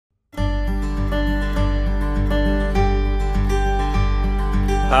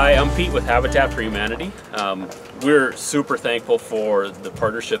Hi, I'm Pete with Habitat for Humanity. We're super thankful for the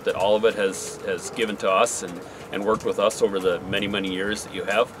partnership that Olivet has given to us and worked with us over the many years that you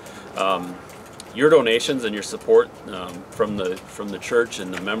have. Your donations and your support from the church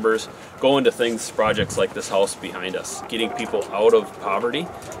and the members go into projects like this house behind us, getting people out of poverty.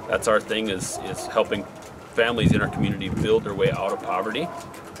 That's our thing, is helping families in our community build their way out of poverty.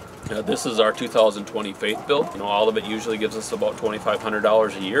 This is our 2020 faith bill. All of it usually gives us about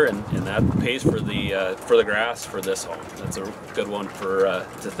 $2,500 a year, and that pays for the grass for this home. That's a good one to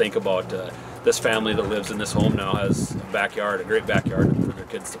think about. This family that lives in this home now has a great backyard for their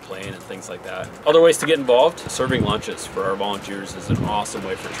kids to play in and things like that. Other ways to get involved: serving lunches for our volunteers is an awesome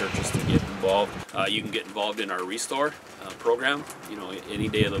way for churches to get involved. You can get involved in our Restore program.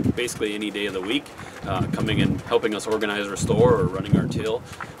 Basically any day of the week, coming and helping us organize Restore or running our till.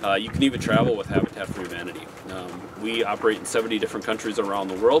 You can even travel with Habitat for Humanity. We operate in 70 different countries around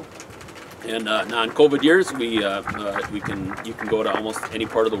the world. And non-COVID years, you can go to almost any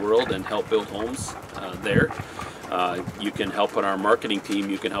part of the world and help build homes there. You can help on our marketing team.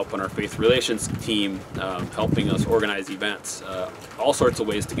 You can help on our faith relations team, helping us organize events. All sorts of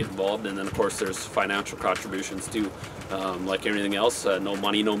ways to get involved. And then of course there's financial contributions too. Like everything else, no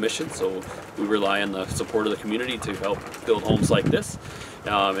money, no mission. So we rely on the support of the community to help build homes like this.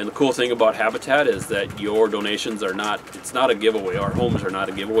 And the cool thing about Habitat is that your donations it's not a giveaway. Our homes are not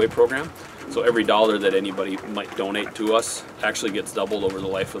a giveaway program. So every dollar that anybody might donate to us actually gets doubled over the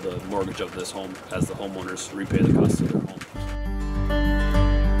life of the mortgage of this home as the homeowners repay the cost of their home.